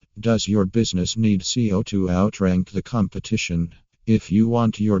Does your business need SEO to outrank the competition? If you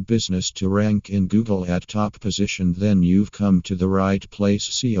want your business to rank in Google at top position, then you've come to the right place.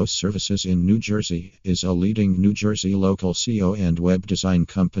 SEO Services in New Jersey is a leading New Jersey local SEO and web design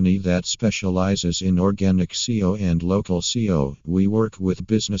company that specializes in organic SEO and local SEO. We work with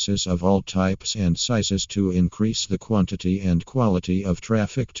businesses of all types and sizes to increase the quantity and quality of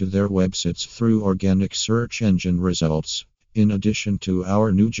traffic to their websites through organic search engine results. In addition to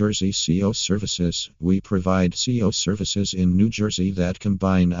our New Jersey SEO services, we provide SEO services in New Jersey that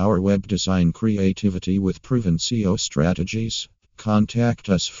combine our web design creativity with proven SEO strategies. Contact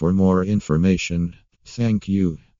us for more information. Thank you.